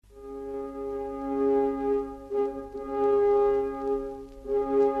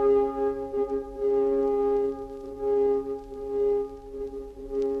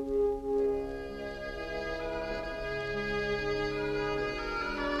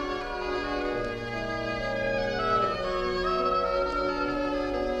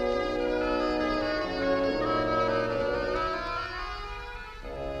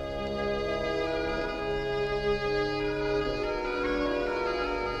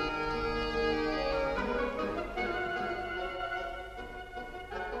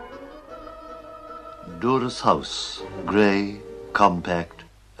Durrus house, grey, compact,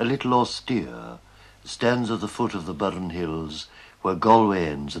 a little austere, stands at the foot of the Burren Hills, where Galway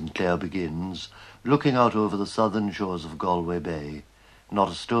ends and Clare begins, looking out over the southern shores of Galway Bay, not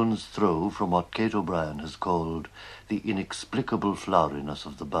a stone's throw from what Kate O'Brien has called the inexplicable floweriness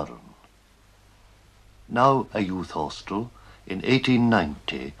of the Burren. Now a youth hostel, in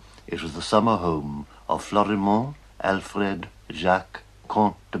 1890 it was the summer home of Florimond Alfred Jacques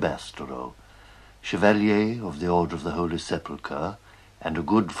Comte de Bestereaux, Chevalier of the Order of the Holy Sepulchre and a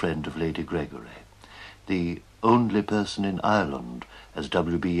good friend of Lady Gregory, the only person in Ireland, as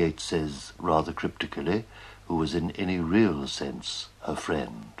W.B. Yeats says rather cryptically, who was in any real sense her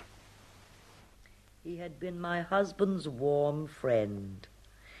friend. He had been my husband's warm friend,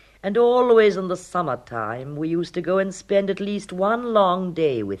 and always in the summer-time we used to go and spend at least one long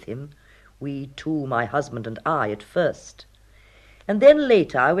day with him, we two, my husband and I, at first. And then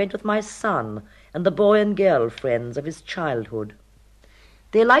later I went with my son and the boy and girl friends of his childhood.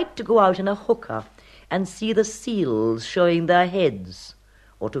 They liked to go out in a hooker and see the seals showing their heads,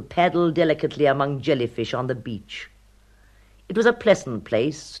 or to paddle delicately among jellyfish on the beach. It was a pleasant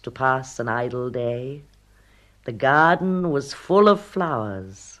place to pass an idle day. The garden was full of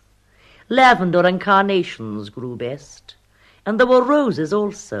flowers. Lavender and carnations grew best, and there were roses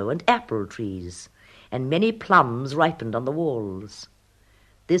also, and apple trees, and many plums ripened on the walls.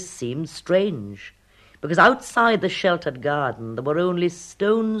 This seemed strange, because outside the sheltered garden there were only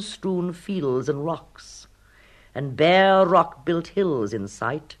stone-strewn fields and rocks, and bare rock-built hills in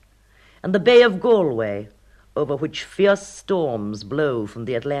sight, and the Bay of Galway, over which fierce storms blow from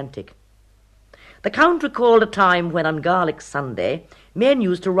the Atlantic. The Count recalled a time when on Garlic Sunday men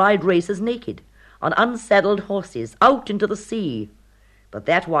used to ride races naked, on unsaddled horses, out into the sea, but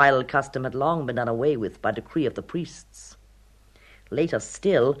that wild custom had long been done away with by decree of the priests. Later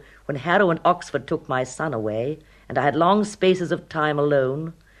still, when Harrow and Oxford took my son away, and I had long spaces of time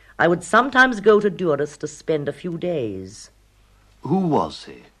alone, I would sometimes go to Durrus to spend a few days. Who was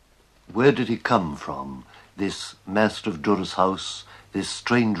he? Where did he come from, this master of Durrus house, this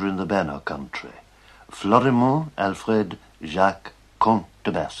stranger in the Banner country? Florimond Alfred Jacques Comte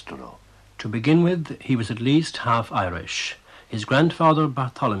de Bestereaux. To begin with, he was at least half Irish. His grandfather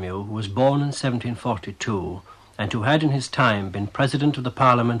Bartholomew, who was born in 1742, and who had in his time been president of the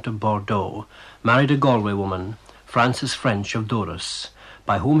Parliament of Bordeaux, married a Galway woman, Frances French of Durrus,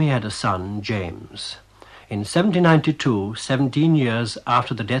 by whom he had a son, James. In 1792, 17 years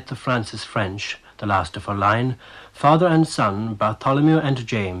after the death of Frances French, the last of her line, father and son, Bartholomew and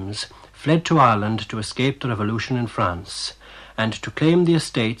James, fled to Ireland to escape the revolution in France, and to claim the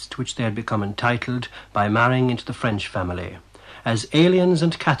estates to which they had become entitled by marrying into the French family. As aliens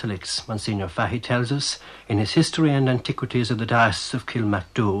and Catholics, Monsignor Fahy tells us, in his History and Antiquities of the Diocese of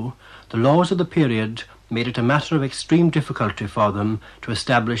Kilmacduagh, the laws of the period made it a matter of extreme difficulty for them to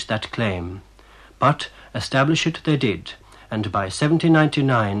establish that claim. But establish it they did, and by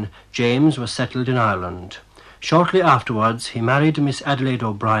 1799 James was settled in Ireland. Shortly afterwards he married Miss Adelaide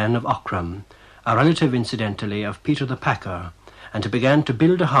O'Brien of Aughrim, a relative incidentally of Peter the Packer, and began to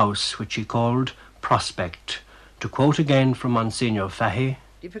build a house which he called Prospect. To quote again from Monsignor Fahy,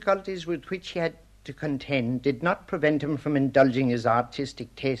 difficulties with which he had to contend did not prevent him from indulging his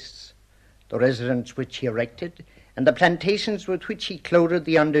artistic tastes. The residence which he erected, and the plantations with which he clothed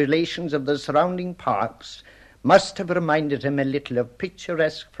the undulations of the surrounding parks, must have reminded him a little of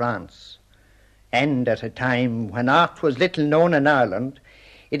picturesque France. And at a time when art was little known in Ireland,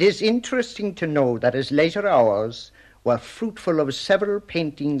 it is interesting to know that his leisure hours were fruitful of several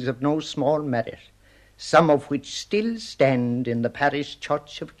paintings of no small merit, some of which still stand in the parish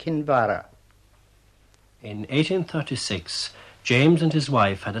church of Kinvara. In 1836, James and his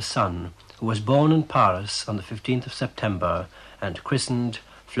wife had a son who was born in Paris on the 15th of September and christened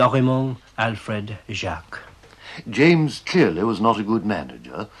Florimond Alfred Jacques. James clearly was not a good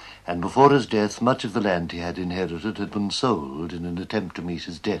manager, and before his death much of the land he had inherited had been sold in an attempt to meet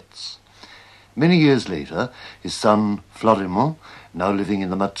his debts. Many years later, his son Florimond, now living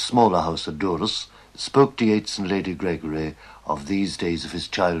in the much smaller house at Durrus, spoke to Yeats and Lady Gregory of these days of his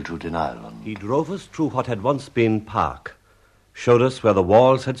childhood in Ireland. He drove us through what had once been park, showed us where the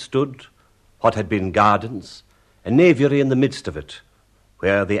walls had stood, what had been gardens, an aviary in the midst of it,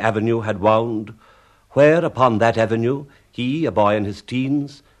 where the avenue had wound, where upon that avenue he, a boy in his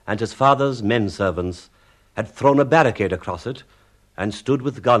teens, and his father's men servants had thrown a barricade across it and stood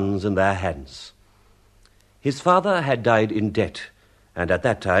with guns in their hands. His father had died in debt, and at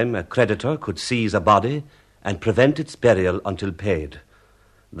that time a creditor could seize a body and prevent its burial until paid.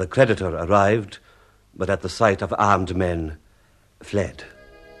 The creditor arrived, but at the sight of armed men, fled.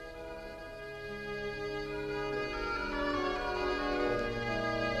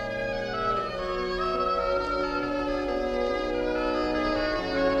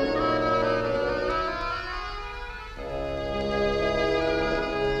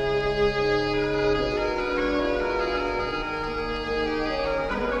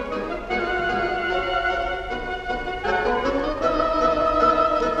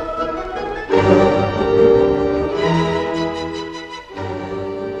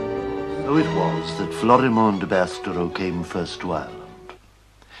 Florimond de Bestereaux came first to Ireland.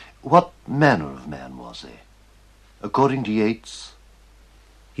 What manner of man was he? According to Yeats,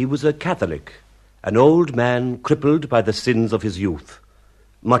 he was a Catholic, an old man crippled by the sins of his youth,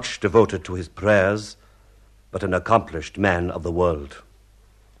 much devoted to his prayers, but an accomplished man of the world.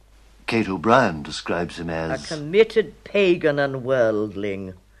 Kate O'Brien describes him as a committed pagan and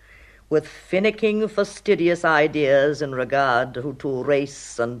worldling, with finicking, fastidious ideas in regard to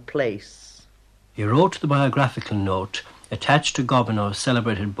race and place. He wrote the biographical note attached to Gobineau's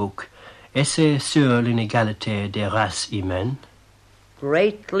celebrated book, Essai sur l'inégalité des races humaines.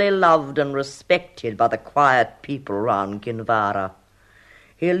 Greatly loved and respected by the quiet people round Kinvara.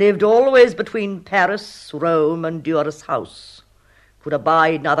 He lived always between Paris, Rome, and Durrus House. Could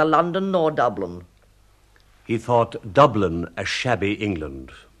abide neither London nor Dublin. He thought Dublin a shabby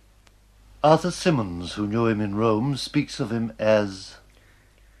England. Arthur Symonds, who knew him in Rome, speaks of him as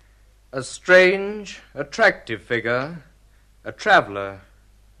a strange, attractive figure, a traveller,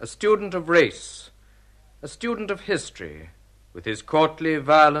 a student of race, a student of history, with his courtly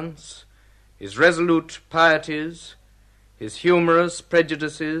violence, his resolute pieties, his humorous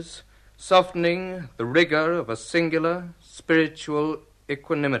prejudices, softening the rigour of a singular spiritual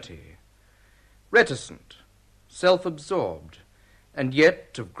equanimity, reticent, self-absorbed, and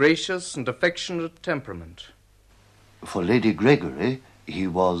yet of gracious and affectionate temperament. For Lady Gregory, he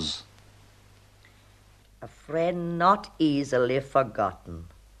was a friend not easily forgotten.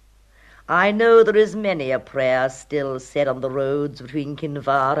 I know there is many a prayer still said on the roads between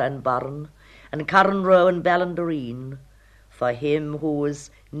Kinvara and Burren, and Carnroe and Ballandareen, for him who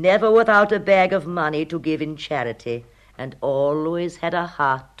was never without a bag of money to give in charity, and always had a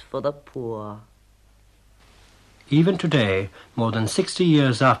heart for the poor. Even today, more than 60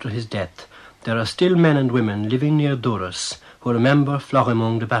 years after his death, there are still men and women living near Durrus who remember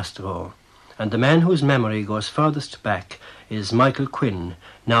Florimond de Bestereaux, and the man whose memory goes furthest back is Michael Quinn,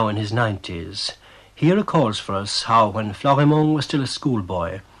 now in his 90s. He recalls for us how, when Florimond was still a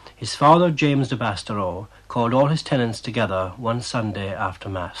schoolboy, his father, James de Bestereaux, called all his tenants together one Sunday after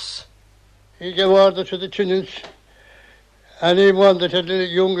Mass. He gave order to the tenants, and he wanted a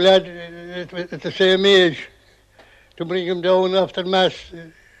young lad at the same age to bring him down after Mass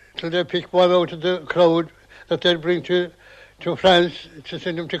till they pick one out of the crowd that they'd bring to France to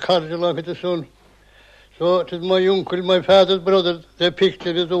send him to college along with the son. So it was my uncle, my father's brother, they picked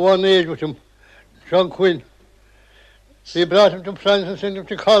him as the one age with him, John Quinn. They brought him to France and sent him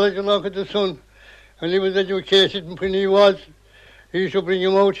to college along with the son. And he was educated, and when he used to bring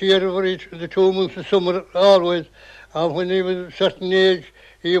him out here over the 2 months of summer always. And when he was a certain age,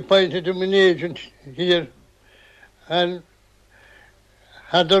 he appointed him an agent here. And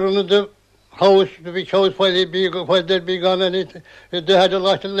had the run of the house, the big house, while they'd be gone, and they had a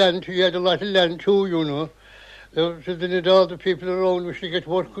lot of land. He had a lot of land too, you know. So they had all the people around which they get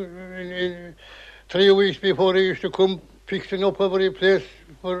work in 3 weeks before he used to come, fixing up every place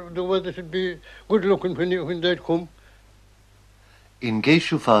for the weather to be good looking when they'd come. In case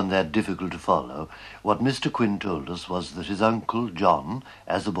you found that difficult to follow, what Mr. Quinn told us was that his uncle, John,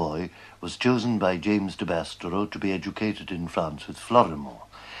 as a boy, was chosen by James de Bestereaux to be educated in France with Florimond,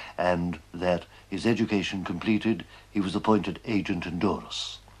 and that, his education completed, he was appointed agent in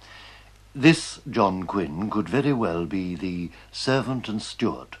Durrus. This John Quinn could very well be the servant and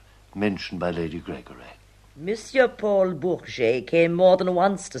steward mentioned by Lady Gregory. Monsieur Paul Bourget came more than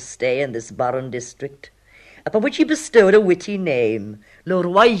once to stay in this Burren district, upon which he bestowed a witty name, Le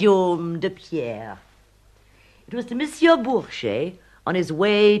Royaume de Pierre. It was to Monsieur Bourget, on his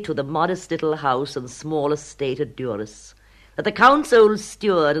way to the modest little house and small estate at Durrus, that the Count's old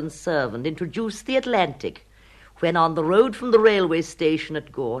steward and servant introduced the Atlantic, when on the road from the railway station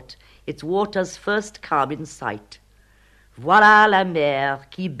at Gort, its waters first come in sight. Voilà la mer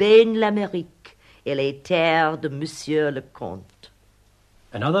qui baigne l'Amérique et les terres de Monsieur le Comte.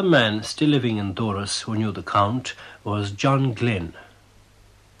 Another man still living in Durrus who knew the Count was John Glynn.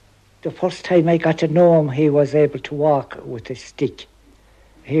 The first time I got to know him, he was able to walk with a stick.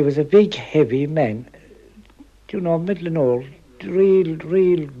 He was a big, heavy man, middling old, real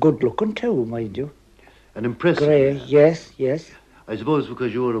good-looking too, mind you. An impressive Grey, man. yes. I suppose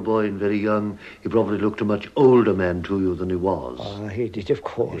because you were a boy and very young, he probably looked a much older man to you than he was. Oh, he did, of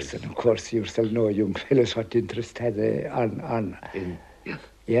course. Yes. And of course you still know young fellows what interest had on.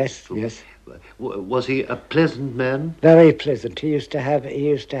 Yes. Was he a pleasant man? Very pleasant. He used to have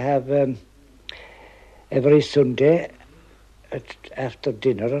every Sunday after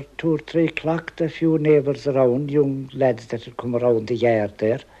dinner at 2 or 3 o'clock, a few neighbours around, young lads that had come around the yard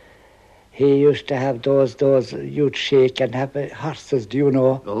there, he used to have those you'd shake and have horses, do you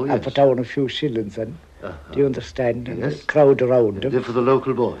know? Oh, yes. And put down a few shillings and, do you understand? And Yes. crowd around him. They're for the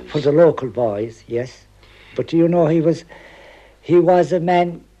local boys. For the local boys, yes. But do you know, he was a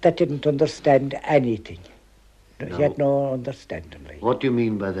man that didn't understand anything. No. He had no understanding. Like. What do you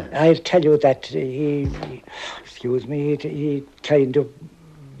mean by that? I'll tell you that he kind of,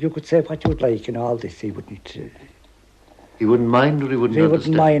 you could say what you'd like in all this. He wouldn't. He wouldn't mind or he wouldn't understand?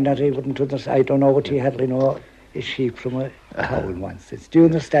 He wouldn't mind or he wouldn't understand. I don't know what he hardly know a sheep from a cow once. Do you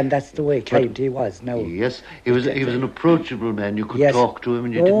understand? That's the way kind he was now. Yes, he was an approachable man. You could Yes. talk to him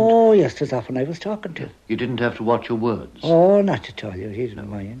and you didn't. Oh, yes, there's often I was talking to him. You didn't have to watch your words. Oh, not at all. He didn't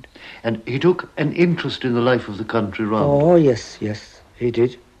mind. And he took an interest in the life of the country round. Oh, yes, he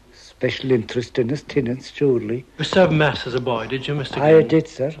did. Special interest in his tenants, surely. You used to have mass as a boy, did you, Mr. I King? did,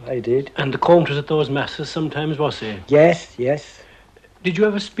 sir, I did. And the Comte was at those masses sometimes, was he? Yes, yes. Did you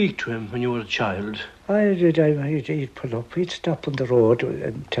ever speak to him when you were a child? I did. He'd pull up. He'd stop on the road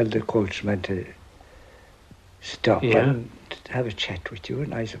and tell the coachman to stop and have a chat with you.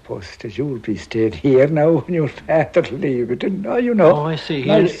 And I suppose that you'll be staying here now when your father leave it. And you know. Oh, I see.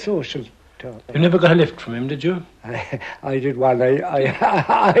 Nice social talk. You never got a lift from him, did you? I did one.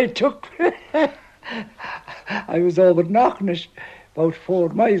 I took. I was over Knocknish, about 4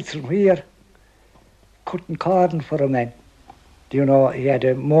 miles from here, cutting cotton for a man. Do you know, he had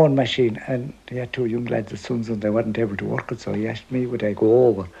a mowing machine and he had 2 young lads, his sons, and they weren't able to work it, so he asked me would I go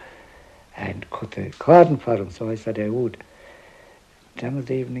over and cut the cotton for him, so I said I would. Then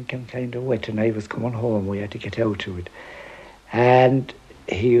the evening came kind of wet and I was coming home, we had to get out to it. And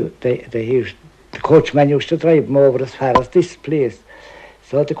the coachman used to drive him over as far as this place.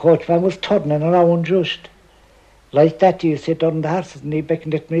 So the coachman was turning around just like that. You sit on the horses and he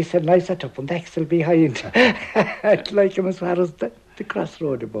beckoned at me and I sat up on the axle behind. I'd like him as far as the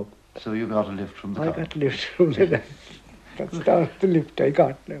crossroad above. So you got a lift from the I Count. got a lift from the That's the lift I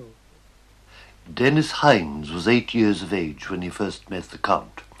got now. Dennis Hines was 8 years of age when he first met the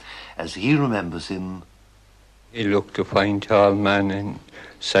Count. As he remembers him, he looked a fine tall man in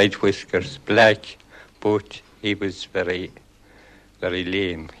side whiskers, black, but he was very, very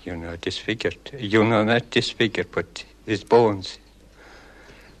lame, disfigured. Not disfigured, but his bones.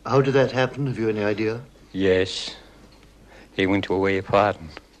 How did that happen? Have you any idea? Yes. He went away foreign.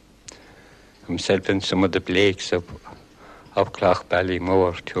 Himself and some of the Blakes of Clare,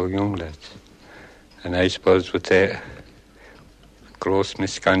 2 young lads. And I suppose with the gross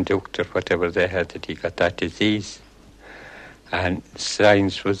misconduct or whatever they had, that he got that disease. And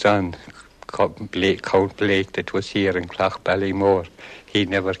signs was on Count Blake that was here in Clare, he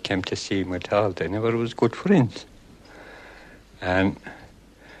never came to see him at all. They never was good friends. And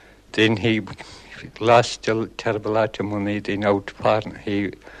then he lost a terrible lot of money. Then out foreign,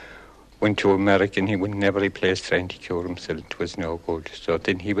 he went to America and he went in every place trying to cure himself. It was no good. So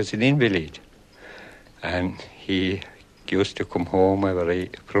then he was an invalid. And he used to come home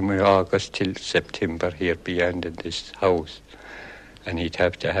from August till September here beyond in this house. And he'd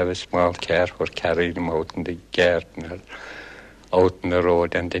have to have a small car for carrying him out in the garden or out in the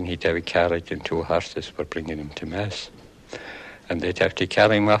road, and then he'd have a carriage and 2 horses for bringing him to Mass. And they'd have to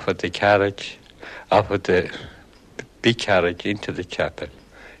carry him off of the big carriage into the chapel.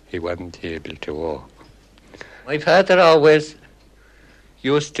 He wasn't able to walk. My father always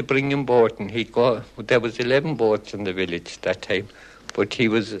used to bring him boating. There was 11 boats in the village that time, but he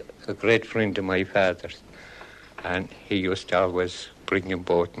was a great friend of my father's. And he used to always bring him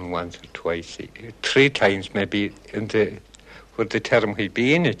boating once or twice, 3 times maybe for the term he'd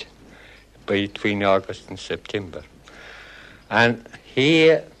be in it, between August and September. And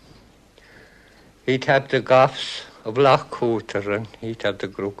he'd have the Goffs of Lochcooter, and he'd have the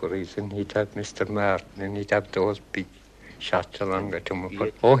Grookeries, and he'd have Mr. Martin, and he'd have those big shots along at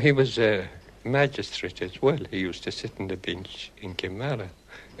him. Oh, he was a magistrate as well. He used to sit on the bench in Kimara.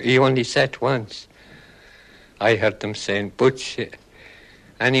 He only sat once. I heard them saying, but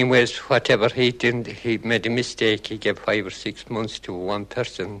anyways, whatever he did, he made a mistake. He gave 5 or 6 months to one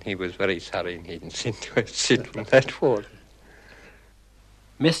person. He was very sorry and he didn't sit on that for.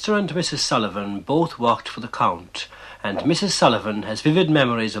 Mr. and Mrs. Sullivan both worked for the Count, and Mrs. Sullivan has vivid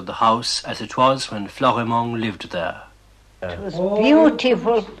memories of the house as it was when Florimond lived there. It was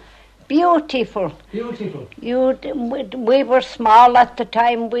beautiful. Beautiful. Beautiful. We were small at the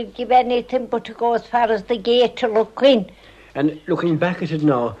time. We'd give anything but to go as far as the gate to look in. And looking back at it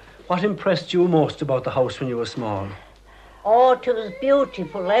now, what impressed you most about the house when you were small? Oh, it was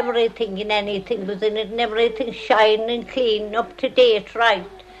beautiful. Everything and anything was in it, and everything shining, clean, up to date, right.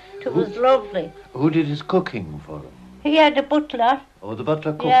 It was lovely. Who did his cooking for him? He had a butler. Oh, the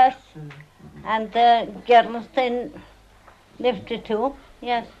butler cooked? Yes. And the girls then lived it too,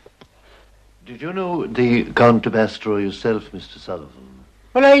 yes. Did you know the Count de Bestereaux yourself, Mr. Sullivan?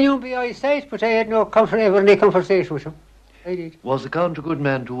 Well, I knew him by eyesight, but I had no any conversation with him. I did. Was the Count a good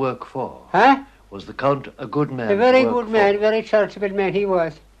man to work for? Huh? Was the Count a good man A very to work good man, for? very charitable man he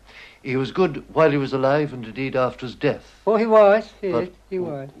was. He was good while he was alive and indeed after his death. Oh, he was, yes, But he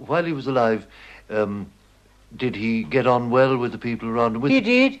was. While he was alive, did he get on well with the people around him? With, He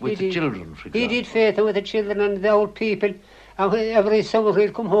did. With the children, for example? He did faith with the children and the old people. And every summer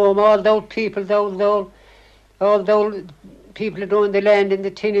he'd come home, all the old people, all the old people that owned the land and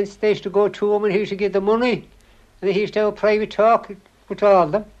the tenants, they used to go to him and he used to give them money. And he used to have a private talk with all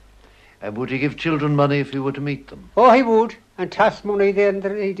of them. And would he give children money if he were to meet them? Oh, he would. And toss money there and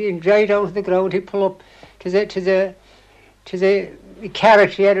he'd enjoy down to the ground. He'd pull up to the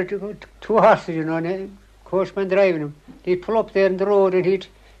carriage. He had two horses, you know, and a coachman driving him. He'd pull up there in the road and he'd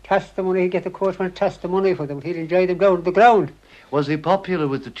toss the money. He'd get the coachman to toss the money for them. He'd enjoy them down to the ground. Was he popular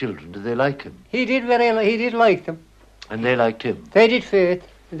with the children? Did they like him? He did like them. And they liked him? They did faith.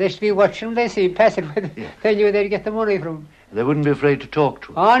 They used to be watching him. They see him passing with them. Yeah. They knew they'd get the money from him. They wouldn't be afraid to talk to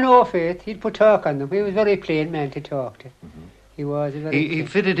him? Oh, no, faith. He'd put talk on them. He was a very plain man to talk to. Mm-hmm. He was a very He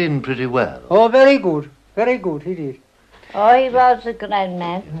fitted in pretty well. Oh, very good. Very good, he did. Oh, he was a grand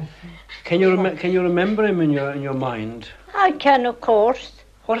man. Can you remember him in your mind? I can, of course.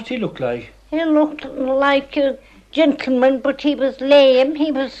 What did he look like? He looked like a gentleman, but he was lame.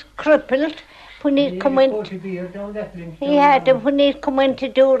 He was crippled. When he'd come in, he had him when he'd come in to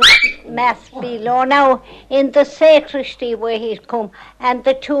do mass below. Now, in the sacristy where he'd come, and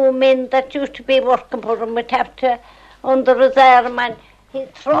the two men that used to be working for him would have to, under his arm, and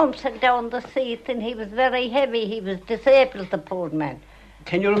he'd throw himself down the seat, and he was very heavy. He was disabled, the poor man.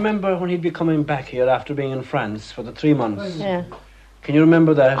 Can you remember when he'd be coming back here after being in France for the 3 months? Yeah. Can you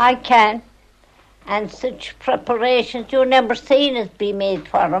remember that? I can. And such preparations you never seen as be made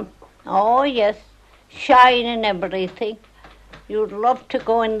for him. Oh, yes. Shine and everything. You'd love to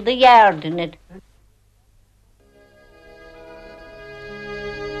go in the yard in it.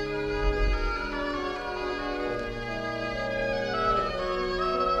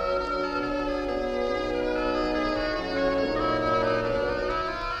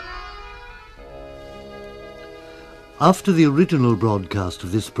 After the original broadcast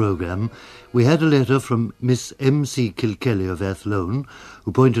of this programme, we had a letter from Miss M.C. Kilkelly of Athlone,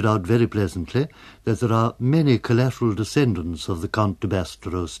 who pointed out very pleasantly that there are many collateral descendants of the Count de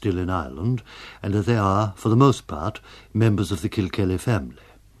Bestereaux still in Ireland, and that they are, for the most part, members of the Kilkelly family.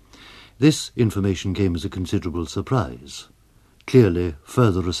 This information came as a considerable surprise. Clearly,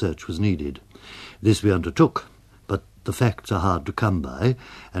 further research was needed. This we undertook, but the facts are hard to come by,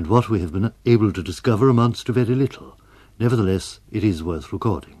 and what we have been able to discover amounts to very little. Nevertheless, it is worth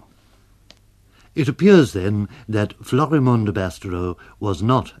recording. It appears, then, that Florimond de Bestereaux was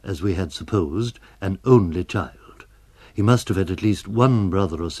not, as we had supposed, an only child. He must have had at least one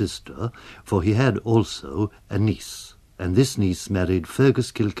brother or sister, for he had also a niece, and this niece married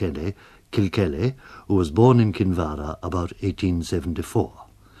Fergus Kilkelly, who was born in Kinvara about 1874.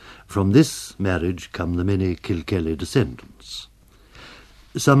 From this marriage come the many Kilkelly descendants.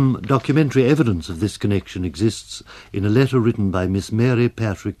 Some documentary evidence of this connection exists in a letter written by Miss Mary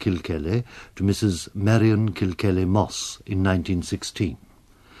Patrick Kilkelly to Mrs. Marion Kilkelly Moss in 1916.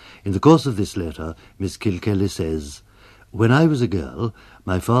 In the course of this letter, Miss Kilkelly says, "When I was a girl,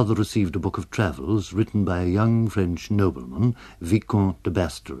 my father received a book of travels written by a young French nobleman, Vicomte de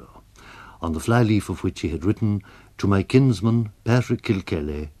Bestereaux, on the fly-leaf of which he had written, 'To my kinsman, Patrick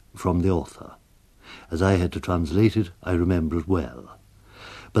Kilkelly, from the author.' As I had to translate it, I remember it well.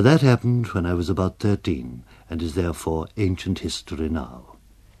 But that happened when I was about 13, and is therefore ancient history now."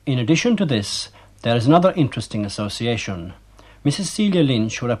 In addition to this, there is another interesting association. Mrs. Celia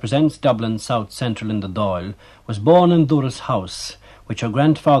Lynch, who represents Dublin South Central in the Dáil, was born in Durrus House, which her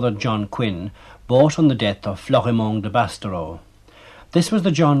grandfather John Quinn bought on the death of Florimond de Bestereaux. This was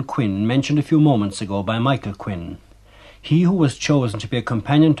the John Quinn mentioned a few moments ago by Michael Quinn, he who was chosen to be a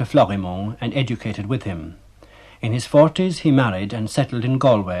companion to Florimond and educated with him. In his 40s he married and settled in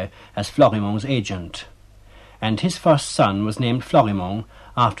Galway as Florimond's agent, and his first son was named Florimond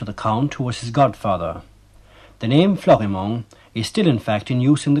after the Count who was his godfather. The name Florimond is still in fact in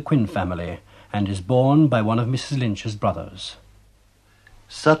use in the Quinn family and is borne by one of Mrs. Lynch's brothers.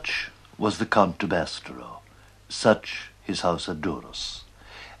 Such was the Count de Bestereaux, such his house at Durrus,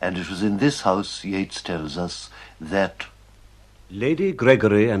 and it was in this house, Yeats tells us, that Lady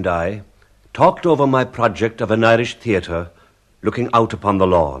Gregory and I talked over my project of an Irish theatre looking out upon the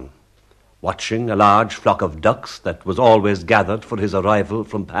lawn. watching a large flock of ducks that was always gathered for his arrival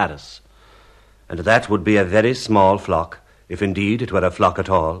from Paris. And that would be a very small flock, if indeed it were a flock at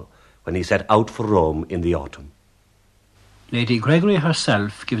all, when he set out for Rome in the autumn. Lady Gregory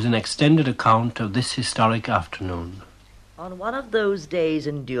herself gives an extended account of this historic afternoon. On one of those days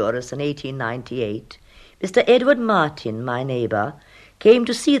in Durrus in 1898, Mr. Edward Martin, my neighbour, came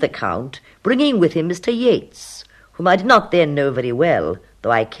to see the Count, bringing with him Mr. Yates, whom I did not then know very well,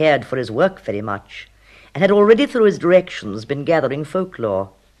 though I cared for his work very much, and had already through his directions been gathering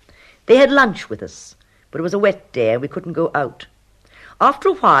folklore. They had lunch with us, but it was a wet day and we couldn't go out. After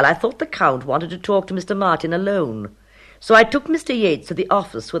a while I thought the Count wanted to talk to Mr. Martin alone, so I took Mr. Yates to the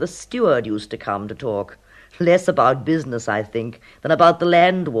office where the steward used to come to talk, less about business, I think, than about the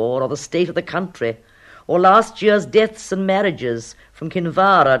land war or the state of the country, or last year's deaths and marriages from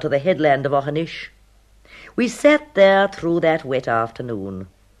Kinvara to the headland of Aughanish. We sat there through that wet afternoon,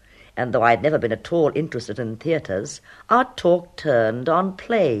 and though I had never been at all interested in theatres, our talk turned on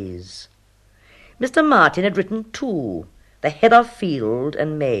plays. Mr. Martin had written two, The Heather Field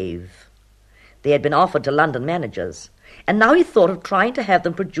and Maeve. They had been offered to London managers, and now he thought of trying to have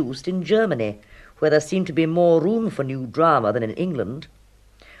them produced in Germany, where there seemed to be more room for new drama than in England.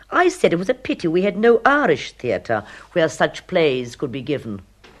 I said it was a pity we had no Irish theatre where such plays could be given.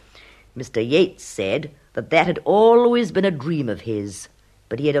 Mr. Yates said that had always been a dream of his,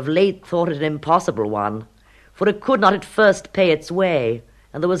 but he had of late thought it an impossible one, for it could not at first pay its way,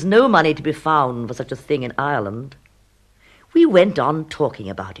 and there was no money to be found for such a thing in Ireland. We went on talking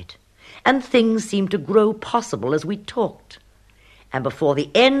about it, and things seemed to grow possible as we talked, and before the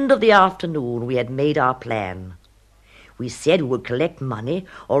end of the afternoon we had made our plan. We said we would collect money,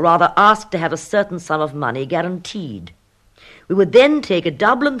 or rather ask to have a certain sum of money guaranteed. We would then take a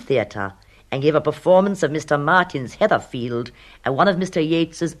Dublin theatre and give a performance of Mr. Martin's Heatherfield and one of Mr.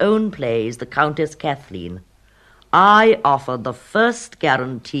 Yates's own plays, The Countess Kathleen. I offered the first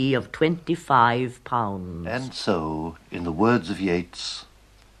guarantee of £25. And so, in the words of Yates,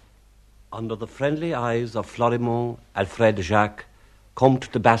 under the friendly eyes of Florimond Alfred Jacques,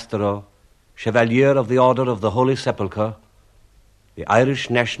 Comte de Bestereaux, Chevalier of the Order of the Holy Sepulchre, the Irish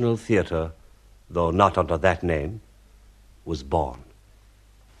National Theatre, though not under that name, was born.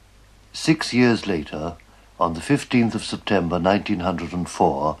 6 years later, on the 15th of September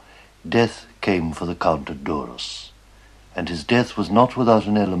 1904, death came for the Count at Durrus, and his death was not without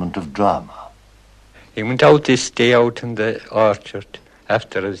an element of drama. He went out this day out in the orchard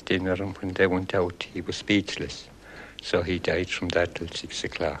after his dinner, and when they went out he was speechless, so he died from that till 6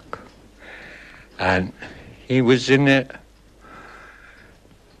 o'clock. And he was in the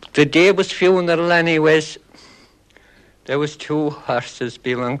day of his funeral anyways. There was 2 horses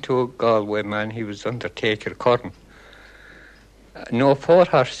belonging to a Galway man. He was Undertaker Curran. No, 4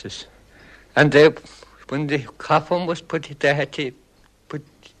 horses. And when the coffin was put, they had to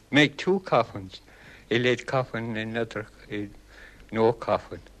make 2 coffins. A laid coffin and another, no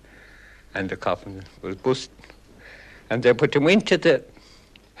coffin. And the coffin was busted. And they put him into the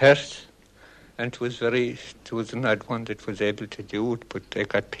hearse. And it was an odd one that was able to do it, but they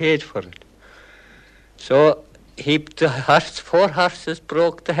got paid for it. So the 4 horses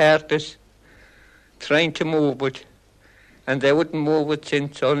broke the harness, trying to move it, and they wouldn't move it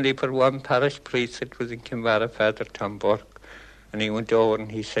since only for one parish priest that was in Kinvara, Father Tom Burke, and he went over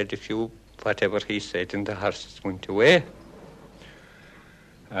and he said whatever he said, and the horses went away.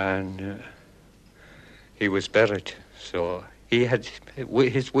 And he was buried, so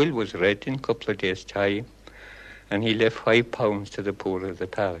his will was read in a couple of days' time, and he left £5 to the poor of the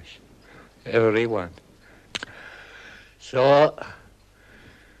parish, everyone. So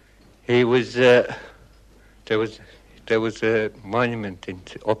he was. There was a monument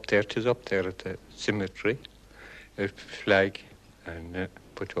up there at the cemetery, a flag, and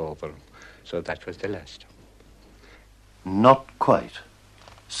put over him. So that was the last. Not quite.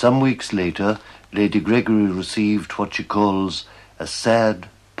 Some weeks later, Lady Gregory received what she calls a sad,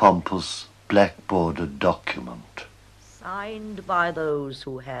 pompous, black-bordered document. Signed by those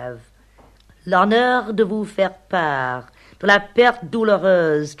who have l'honneur de vous faire part de la perte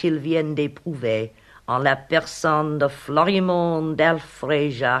douloureuse qu'ils viennent d'éprouver en la personne de Florimond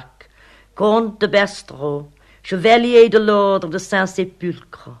d'Alfred Jacques, Comte de Bestereaux, Chevalier de l'Ordre de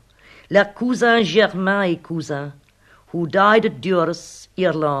Saint-Sépulcre, leur cousin germain et cousin, who died at Durrus,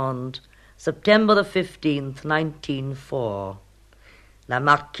 Ireland, September the 15th, 1904. La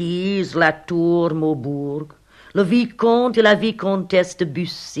Marquise Latour Maubourg, le Vicomte et la Vicomtesse de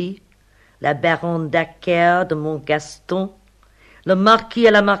Bussy, la Baronne d'Acker de Montgaston, le Marquis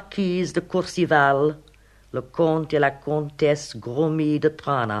et la Marquise de Courcival, le Comte et la Comtesse Gromy de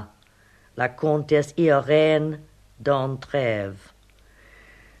Trana, la Comtesse Irène d'Entrèves,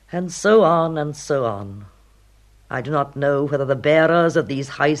 and so on and so on. I do not know whether the bearers of these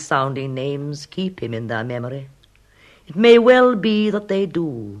high-sounding names keep him in their memory. It may well be that they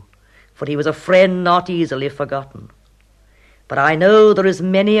do, for he was a friend not easily forgotten. But I know there is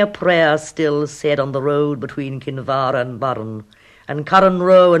many a prayer still said on the road between Kinvara and Burren, and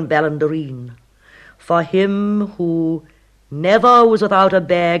Curran-Row and Ballandareen, for him who never was without a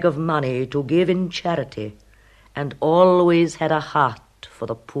bag of money to give in charity, and always had a heart for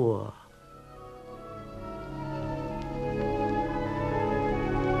the poor.